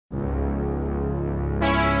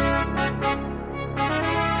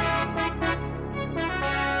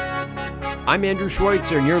I'm Andrew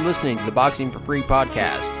Schweitzer, and you're listening to the Boxing for Free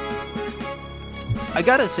podcast. I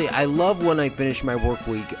gotta say, I love when I finish my work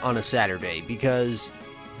week on a Saturday because,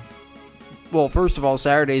 well, first of all,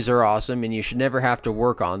 Saturdays are awesome, and you should never have to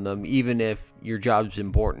work on them, even if your job's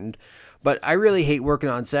important. But I really hate working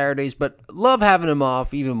on Saturdays, but love having them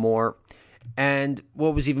off even more. And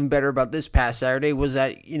what was even better about this past Saturday was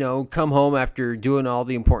that, come home after doing all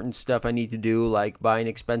the important stuff I need to do, like buying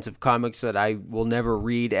expensive comics that I will never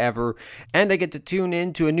read ever, and I get to tune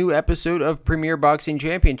in to a new episode of Premier Boxing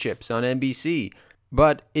Championships on NBC.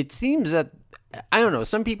 But it seems that, I don't know,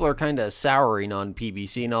 some people are kind of souring on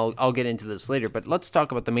PBC, and I'll get into this later, but let's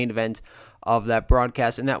talk about the main event of that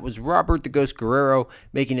broadcast, and that was Robert the Ghost Guerrero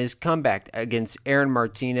making his comeback against Aaron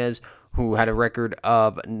Martinez, who had a record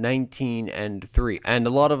of 19-3. And a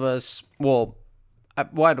lot of us, well,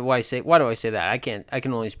 why do I say that? I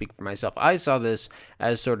can only speak for myself. I saw this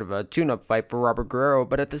as sort of a tune-up fight for Robert Guerrero,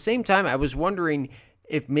 but at the same time, I was wondering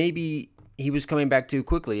if maybe he was coming back too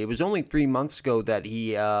quickly. It was only 3 months ago that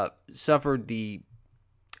he suffered the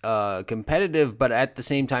competitive, but at the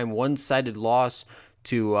same time, one-sided loss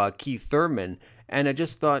to Keith Thurman, and I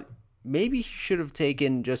just thought maybe he should have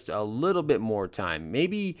taken just a little bit more time.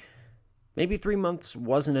 Maybe 3 months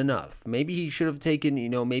wasn't enough. Maybe he should have taken,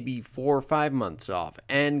 maybe 4 or 5 months off.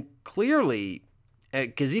 And clearly,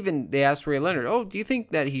 because even they asked Ray Leonard, do you think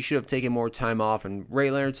that he should have taken more time off? And Ray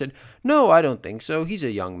Leonard said, no, I don't think so. He's a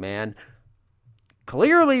young man.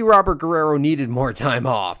 Clearly, Robert Guerrero needed more time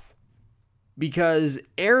off. Because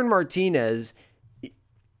Aaron Martinez,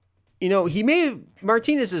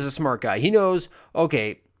 Martinez is a smart guy. He knows,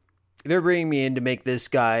 okay, they're bringing me in to make this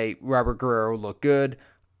guy, Robert Guerrero, look good.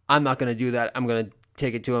 I'm not going to do that. I'm going to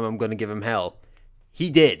take it to him. I'm going to give him hell. He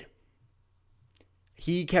did.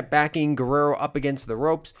 He kept backing Guerrero up against the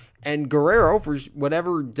ropes, and Guerrero, for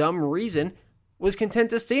whatever dumb reason, was content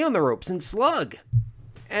to stay on the ropes and slug.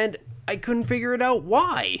 And I couldn't figure it out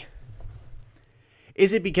why.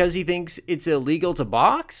 Is it because he thinks it's illegal to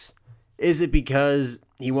box? Is it because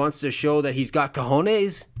he wants to show that he's got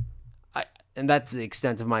cojones? And that's the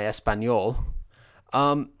extent of my Espanol.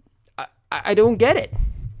 I don't get it.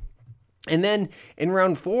 And then in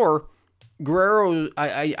round 4, Guerrero,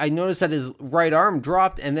 I noticed that his right arm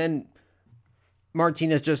dropped, and then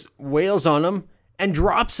Martinez just wails on him and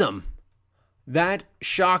drops him. That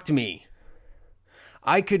shocked me.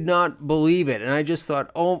 I could not believe it, and I just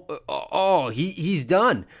thought, he's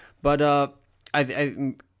done. But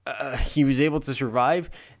he was able to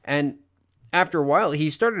survive, and after a while,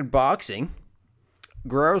 he started boxing.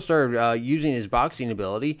 Guerrero started using his boxing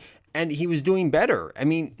ability, and he was doing better. I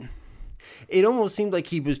mean, it almost seemed like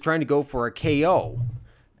he was trying to go for a KO.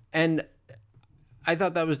 And I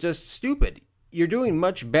thought that was just stupid. You're doing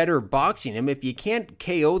much better boxing him. If you can't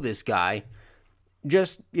KO this guy,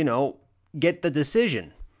 just, get the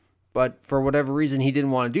decision. But for whatever reason, he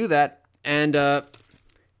didn't want to do that. And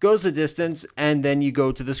goes the distance, and then you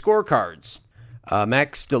go to the scorecards.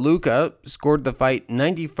 Max DeLuca scored the fight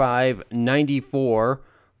 95-94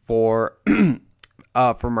 for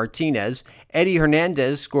Martinez. Eddie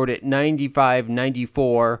Hernandez scored it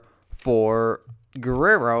 95-94 for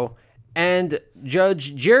Guerrero. And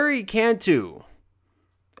Judge Jerry Cantu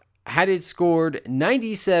had it scored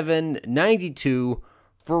 97-92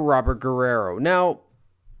 for Robert Guerrero. Now,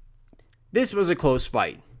 this was a close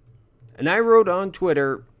fight. And I wrote on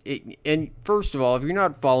Twitter, and first of all, if you're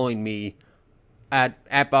not following me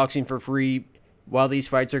at Boxing for Free while these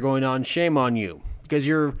fights are going on, shame on you. Because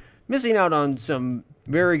you're missing out on some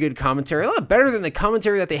very good commentary, a lot better than the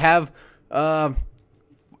commentary that they have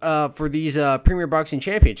for these Premier Boxing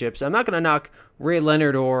Championships. I'm not going to knock Ray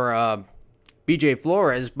Leonard or BJ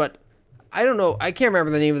Flores, but I don't know. I can't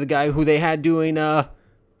remember the name of the guy who they had doing the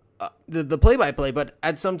play-by-play, but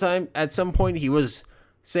at some point he was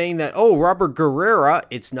saying that, Robert Guerrero,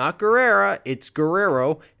 it's not Guerrera, it's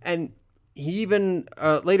Guerrero, and he even,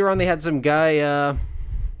 later on they had some guy,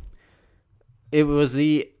 it was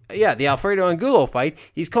the Alfredo Angulo fight.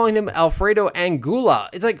 He's calling him Alfredo Angula.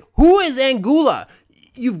 It's like, who is Angula?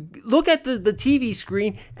 You look at the TV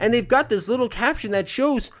screen, and they've got this little caption that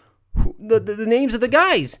shows the names of the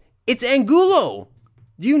guys. It's Angulo.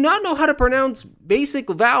 Do you not know how to pronounce basic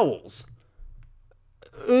vowels?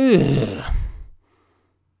 Ugh.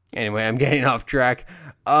 Anyway, I'm getting off track.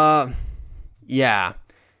 Yeah.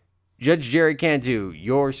 Judge Jerry Cantu,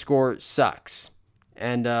 your score sucks.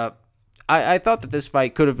 And I thought that this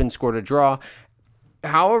fight could have been scored a draw.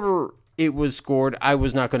 However it was scored, I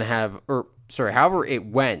was not going to have, however it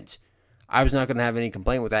went, I was not going to have any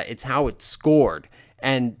complaint with that. It's how it's scored.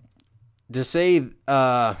 And to say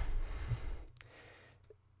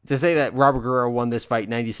to say that Robert Guerrero won this fight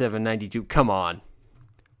 97-92, come on.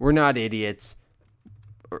 We're not idiots.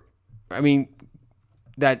 I mean,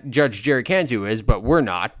 that Judge Jerry Cantu is, but we're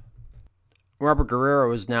not. Robert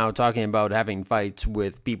Guerrero is now talking about having fights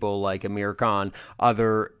with people like Amir Khan,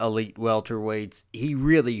 other elite welterweights. He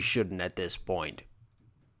really shouldn't at this point.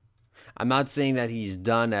 I'm not saying that he's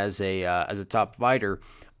done as a top fighter.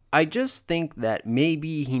 I just think that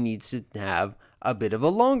maybe he needs to have a bit of a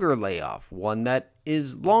longer layoff, one that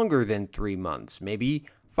is longer than 3 months, maybe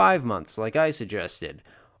 5 months, like I suggested.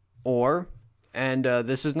 Or, and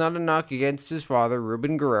this is not a knock against his father,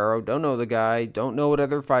 Ruben Guerrero. Don't know the guy, don't know what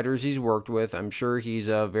other fighters he's worked with. I'm sure he's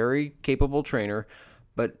a very capable trainer,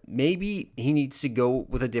 but maybe he needs to go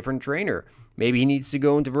with a different trainer. Maybe he needs to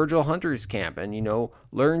go into Virgil Hunter's camp and,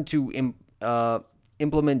 learn to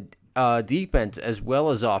implement defense as well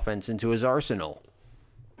as offense into his arsenal.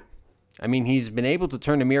 I mean, he's been able to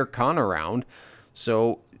turn Amir Khan around,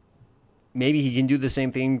 so maybe he can do the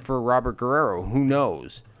same thing for Robert Guerrero. Who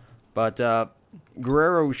knows? But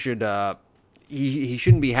Guerrero should he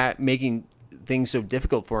shouldn't be making things so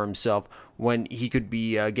difficult for himself when he could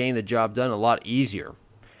be getting the job done a lot easier.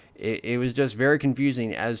 It was just very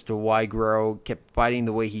confusing as to why Guerrero kept fighting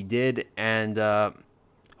the way he did, and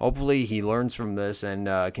hopefully he learns from this and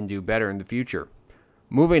can do better in the future.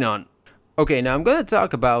 Moving on. Okay, now I'm going to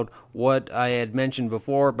talk about what I had mentioned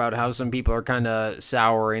before about how some people are kind of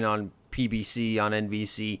souring on PBC, on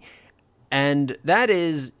NBC, and that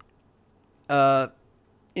is, the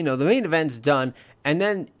main event's done, and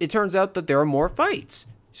then it turns out that there are more fights.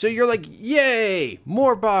 So you're like, yay,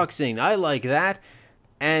 more boxing, I like that.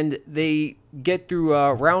 And they get through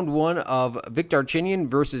round one of Vic Darchinyan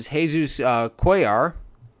versus Jesus Cuellar.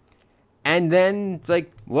 And then it's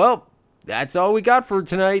like, well, that's all we got for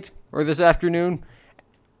tonight or this afternoon.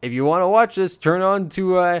 If you want to watch this, turn on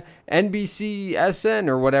to NBCSN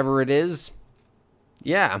or whatever it is.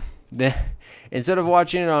 Yeah. Instead of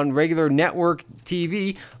watching it on regular network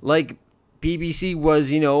TV, like PBC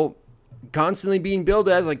was, constantly being billed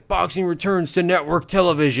as, like, boxing returns to network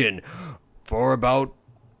television for about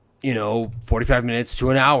 45 minutes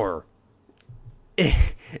to an hour.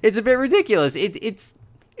 It's a bit ridiculous. It's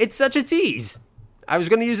such a tease. I was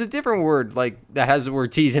going to use a different word, like, that has the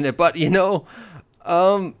word tease in it, but,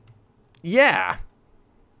 yeah.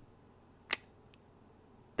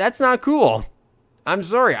 That's not cool. I'm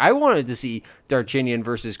sorry. I wanted to see Darchinyan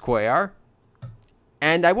versus Cuellar,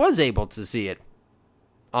 and I was able to see it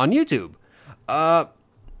on YouTube.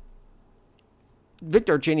 Vic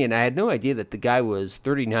Darchinyan, I had no idea that the guy was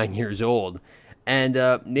 39 years old. And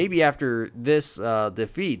maybe after this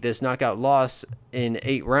defeat, this knockout loss in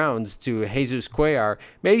 8 rounds to Jesus Cuellar,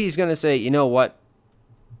 maybe he's going to say, you know what,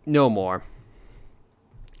 no more.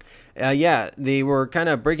 They were kind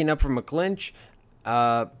of breaking up from a clinch.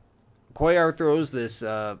 Cuellar throws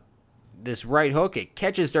this right hook. It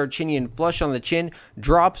catches Darchinyan flush on the chin,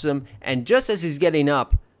 drops him, and just as he's getting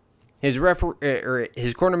up, his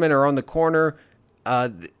cornermen are on the corner.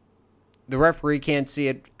 The referee can't see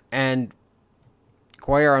it, and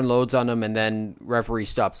Cuellar unloads on him, and then referee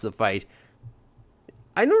stops the fight.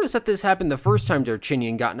 I noticed that this happened the first time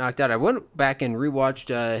Darchinyan got knocked out. I went back and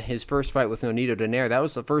rewatched his first fight with Nonito Donaire. That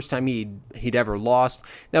was the first time he'd ever lost.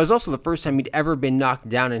 That was also the first time he'd ever been knocked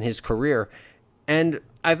down in his career. And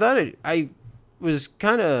I thought I was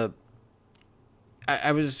kind of...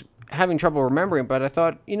 I was having trouble remembering, but I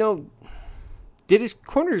thought, did his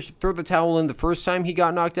corners throw the towel in the first time he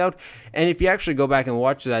got knocked out? And if you actually go back and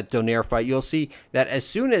watch that Donaire fight, you'll see that as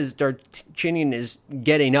soon as Darchinyan is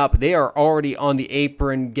getting up, they are already on the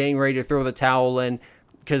apron, getting ready to throw the towel in,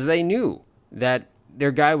 because they knew that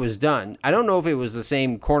their guy was done. I don't know if it was the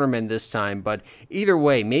same cornerman this time, but either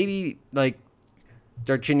way, maybe like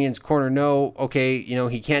Darchinyan's corner,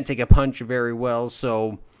 he can't take a punch very well,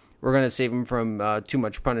 so we're going to save him from too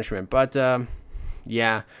much punishment. But,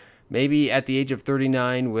 maybe at the age of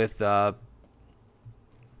 39 with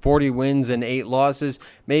 40 wins and 8 losses,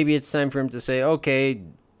 maybe it's time for him to say, okay,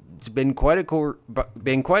 it's been quite a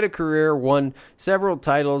career, won several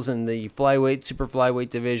titles in the flyweight, super flyweight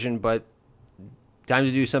division, but time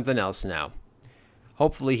to do something else now.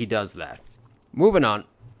 Hopefully he does that. Moving on.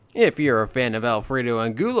 If you're a fan of Alfredo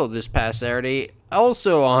Angulo this past Saturday,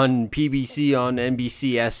 also on PBC on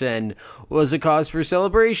NBCSN, was a cause for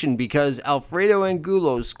celebration because Alfredo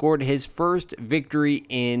Angulo scored his first victory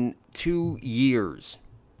in 2 years.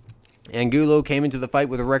 Angulo came into the fight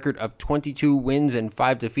with a record of 22 wins and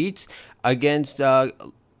 5 defeats against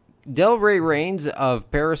Delray Reigns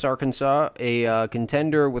of Paris, Arkansas, a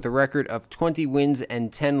contender with a record of 20 wins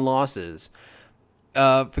and 10 losses.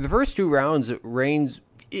 For the first 2 rounds, Reigns...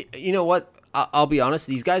 You know what? I'll be honest,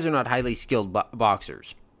 these guys are not highly skilled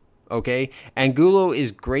boxers. Okay? Angulo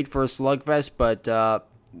is great for a slugfest, but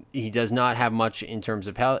he does not have much in terms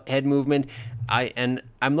of head movement. I'm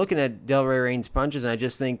looking at Del Rey's punches, and I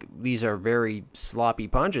just think these are very sloppy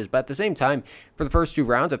punches. But at the same time, for the first 2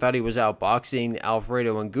 rounds, I thought he was outboxing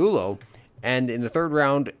Alfredo Angulo. And in the 3rd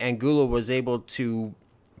round, Angulo was able to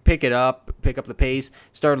pick up the pace,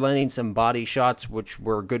 started landing some body shots, which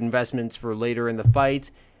were good investments for later in the fight.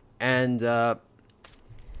 And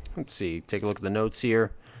let's see, take a look at the notes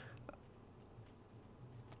here.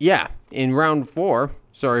 Yeah, in round 4,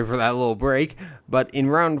 sorry for that little break, but in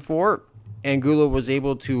round 4, Angulo was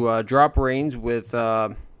able to drop Reigns with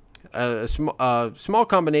a small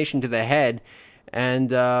combination to the head,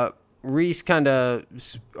 and Reese kind of...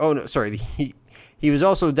 Oh, no, sorry. He was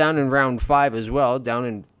also down in round 5 as well, down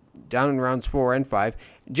in rounds 4 and 5.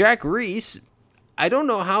 Jack Reese, I don't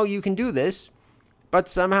know how you can do this, but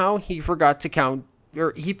somehow he forgot to count,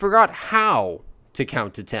 or he forgot how to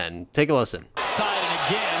count to 10. Take a listen. Side and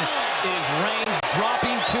again is Reigns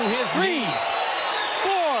dropping to his knees.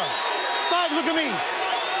 4, 5, look at me.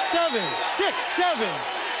 7, 6, 7,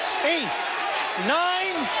 8,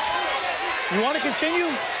 9. You want to continue?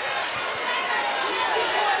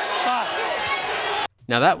 5.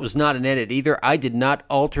 Now that was not an edit either. I did not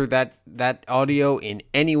alter that audio in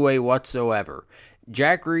any way whatsoever.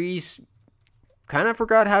 Jack Reese kind of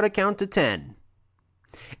forgot how to count to 10.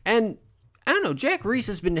 And I don't know, Jack Reese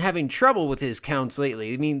has been having trouble with his counts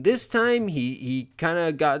lately. I mean, this time he kind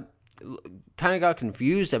of got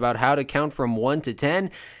confused about how to count from 1 to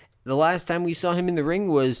 10. The last time we saw him in the ring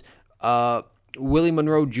was Willie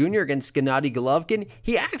Monroe Jr. against Gennady Golovkin.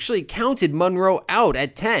 He actually counted Monroe out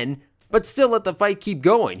at 10, but still let the fight keep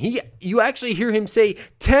going. You actually hear him say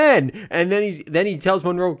 10, and then he tells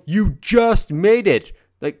Monroe, "You just made it."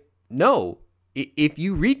 Like, no, if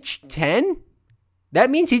you reach 10, that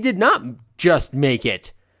means he did not just make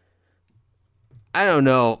it. I don't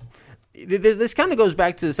know. This kind of goes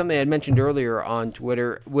back to something I mentioned earlier on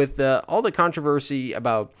Twitter with all the controversy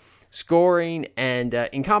about scoring and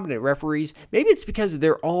incompetent referees. Maybe it's because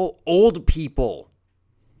they're all old people.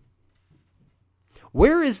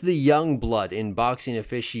 Where is the young blood in boxing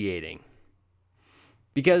officiating?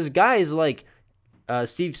 Because guys like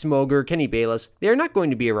Steve Smoger, Kenny Bayless, they're not going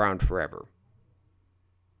to be around forever.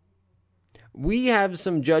 We have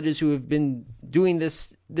some judges who have been doing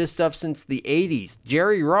this stuff since the 80s.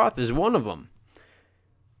 Jerry Roth is one of them.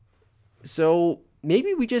 So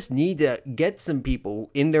maybe we just need to get some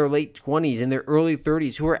people in their late 20s, in their early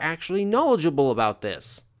 30s, who are actually knowledgeable about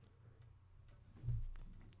this.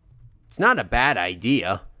 It's not a bad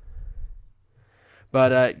idea.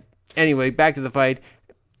 But anyway, back to the fight.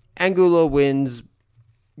 Angulo wins.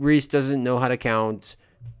 Reese doesn't know how to count.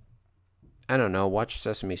 I don't know, watch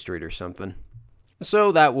Sesame Street or something.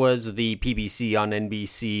 So that was the PBC on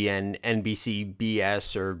NBC and NBC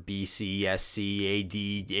BS or BCSC,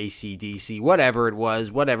 AD, ACDC, whatever it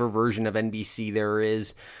was, whatever version of NBC there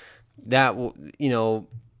is. That,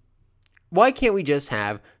 why can't we just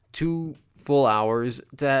have 2 full hours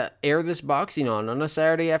to air this boxing on a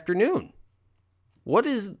Saturday afternoon? What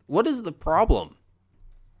is the problem?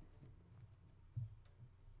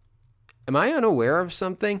 Am I unaware of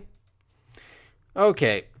something?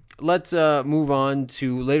 Okay, let's move on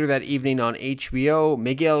to later that evening on HBO.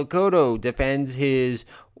 Miguel Cotto defends his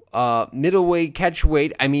middleweight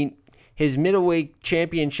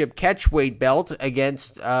championship catchweight belt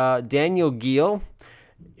against Daniel Geale.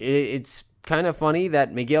 It's kind of funny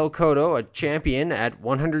that Miguel Cotto, a champion at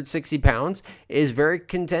 160 pounds, is very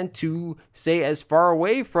content to stay as far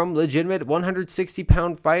away from legitimate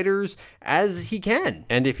 160-pound fighters as he can.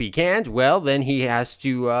 And if he can't, well, then he has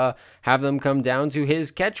to have them come down to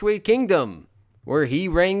his catchweight kingdom, where he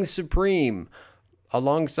reigns supreme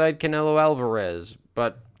alongside Canelo Alvarez.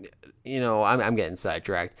 But, I'm getting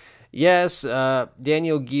sidetracked. Yes,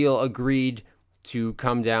 Daniel Geale agreed to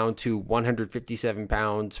come down to 157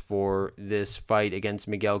 pounds for this fight against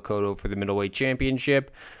Miguel Cotto for the middleweight championship.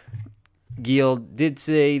 Geale did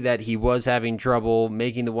say that he was having trouble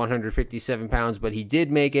making the 157 pounds, but he did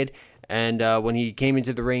make it. And when he came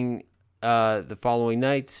into the ring the following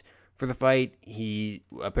night for the fight, he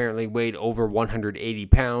apparently weighed over 180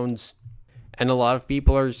 pounds. And a lot of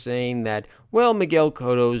people are saying that, well, Miguel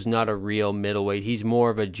Cotto's not a real middleweight. He's more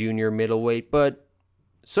of a junior middleweight, but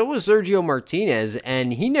so was Sergio Martinez,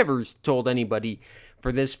 and he never told anybody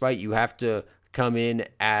for this fight you have to come in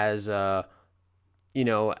as, under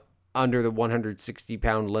the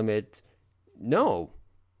 160-pound limit. No.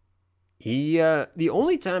 The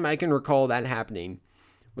only time I can recall that happening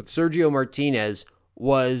with Sergio Martinez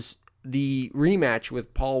was the rematch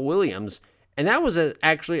with Paul Williams, And that was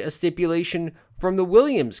actually a stipulation from the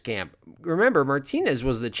Williams camp. Remember, Martinez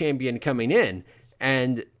was the champion coming in,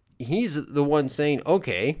 and he's the one saying,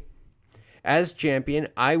 okay, as champion,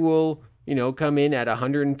 I will, come in at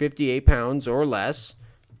 158 pounds or less.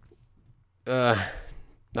 Not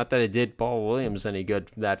that it did Paul Williams any good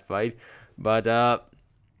for that fight, but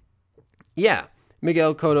yeah,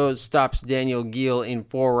 Miguel Cotto stops Daniel Geale in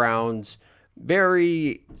 4 rounds.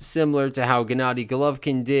 Very similar to how Gennady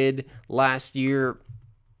Golovkin did last year.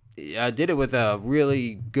 Did it with a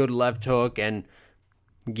really good left hook, and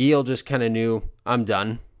Geale just kind of knew, I'm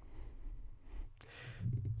done.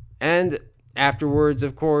 And afterwards,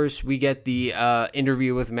 of course, we get the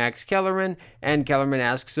interview with Max Kellerman, and Kellerman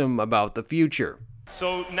asks him about the future.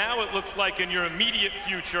 So now it looks like in your immediate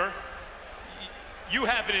future, you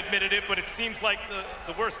haven't admitted it, but it seems like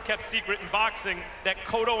the worst kept secret in boxing, that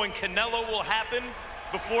Cotto and Canelo will happen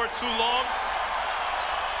before too long.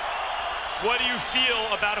 What do you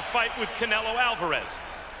feel about a fight with Canelo Alvarez?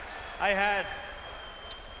 I had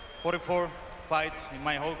 44 fights in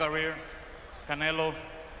my whole career. Canelo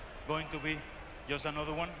going to be just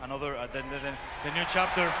another one, the new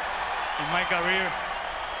chapter in my career.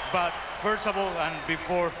 But first of all, and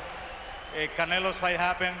before Canelo's fight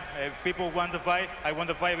happened, people want to fight, I want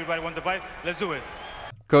to fight, everybody wants to fight, let's do it.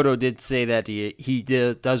 Cotto did say that he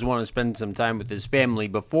does want to spend some time with his family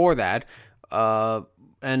before that,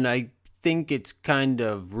 and I think it's kind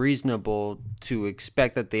of reasonable to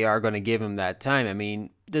expect that they are going to give him that time. I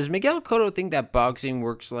mean, does Miguel Cotto think that boxing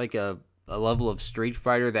works like a level of Street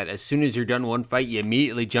Fighter, that as soon as you're done one fight, you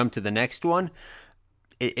immediately jump to the next one?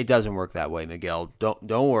 It doesn't work that way, Miguel. Don't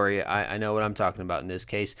worry. I know what I'm talking about in this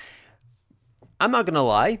case. I'm not going to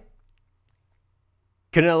lie.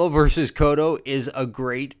 Canelo versus Cotto is a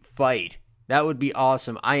great fight. That would be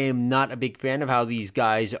awesome. I am not a big fan of how these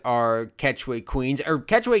guys are catchweight queens or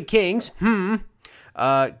catchweight kings.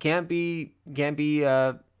 Can't be.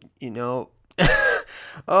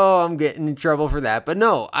 Oh, I'm getting in trouble for that. But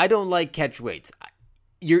no, I don't like catchweights.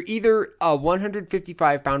 You're either a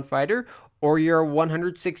 155-pound fighter or you're a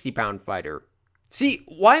 160-pound fighter. See,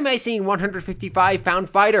 why am I saying 155-pound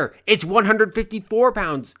fighter? It's 154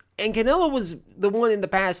 pounds. And Canelo was the one in the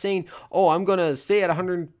past saying, oh, I'm going to stay at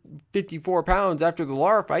 154 pounds after the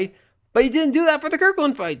Lara fight. But he didn't do that for the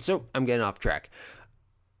Kirkland fight. So I'm getting off track.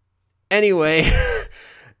 Anyway,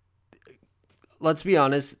 let's be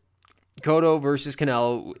honest. Cotto versus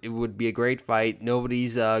Canelo, it would be a great fight.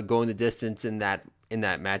 Nobody's going the distance in that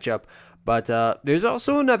matchup. But there's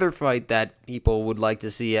also another fight that people would like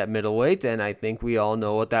to see at middleweight, and I think we all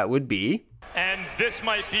know what that would be. And this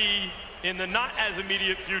might be in the not as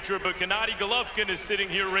immediate future, but Gennady Golovkin is sitting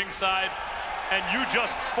here ringside, and you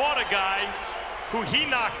just fought a guy who he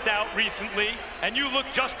knocked out recently, and you look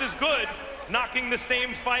just as good knocking the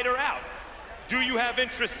same fighter out. Do you have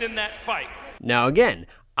interest in that fight? Now again,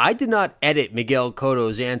 I did not edit Miguel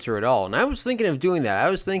Cotto's answer at all, and I was thinking of doing that. I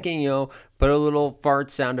was thinking, put a little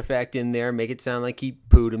fart sound effect in there, make it sound like he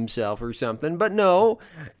pooed himself or something, but no,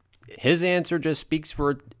 his answer just speaks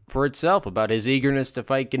for itself about his eagerness to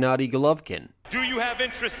fight Gennady Golovkin. Do you have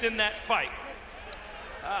interest in that fight?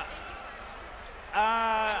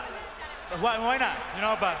 Why not?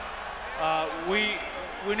 But we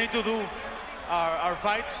need to do our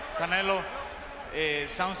fights. Canelo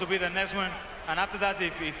sounds to be the next one. And after that,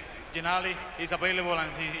 if Gennady is available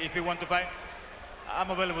and if he wants to fight, I'm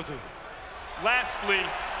available too. Lastly,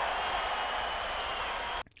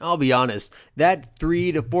 I'll be honest, that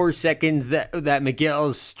 3 to 4 seconds that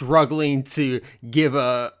Miguel's struggling to give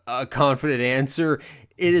a confident answer,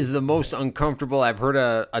 it is the most uncomfortable I've heard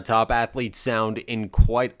a top athlete sound in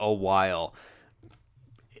quite a while.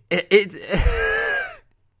 It's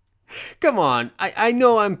come on. I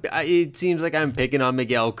know it seems like I'm picking on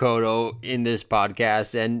Miguel Cotto in this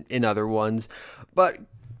podcast and in other ones, but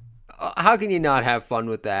how can you not have fun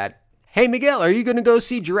with that? Hey, Miguel, are you going to go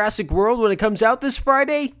see Jurassic World when it comes out this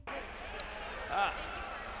Friday?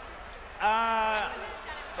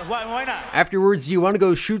 Why not? Afterwards, do you want to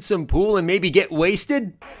go shoot some pool and maybe get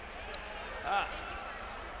wasted?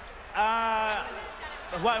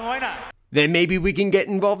 Why not? Then maybe we can get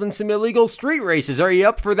involved in some illegal street races. Are you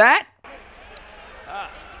up for that?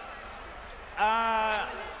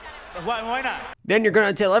 Why not? Then you're going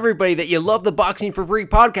to tell everybody that you love the Boxing for Free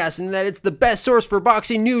podcast and that it's the best source for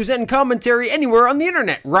boxing news and commentary anywhere on the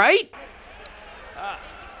internet, right?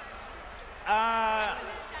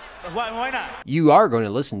 Why not? You are going to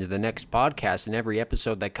listen to the next podcast and every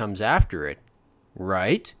episode that comes after it,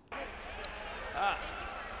 right?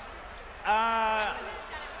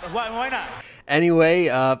 Why not? Anyway,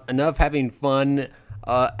 enough having fun.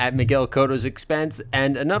 at Miguel Cotto's expense.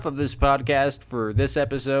 And enough of this podcast for this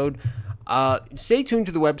episode. Stay tuned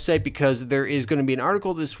to the website because there is going to be an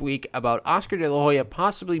article this week about Oscar De La Hoya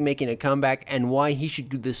possibly making a comeback and why he should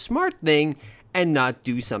do the smart thing and not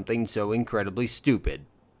do something so incredibly stupid.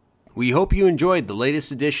 We hope you enjoyed the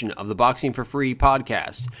latest edition of the Boxing for Free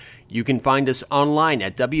podcast. You can find us online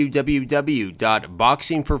at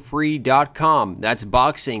www.boxingforfree.com. That's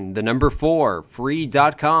boxing, the number 4,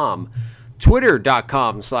 free.com.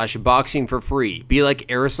 Twitter.com/boxingforfree. Be like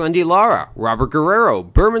Arislandi Lara, Robert Guerrero,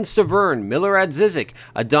 Berman Stavern, Miller Adzizik,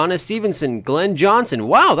 Adonis Stevenson, Glenn Johnson.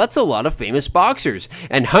 Wow, that's a lot of famous boxers.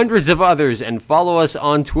 And hundreds of others. And follow us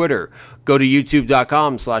on Twitter. Go to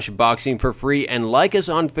youtube.com/boxingforfree and like us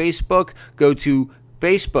on Facebook. Go to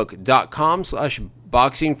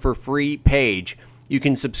facebook.com/boxingforfree page. You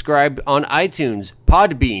can subscribe on iTunes,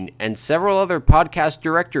 Podbean, and several other podcast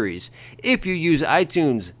directories. If you use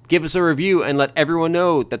iTunes, give us a review and let everyone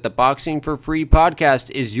know that the Boxing for Free podcast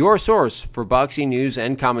is your source for boxing news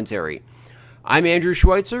and commentary. I'm Andrew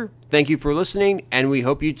Schweitzer. Thank you for listening, and we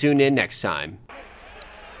hope you tune in next time.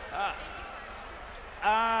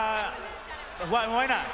 Why not?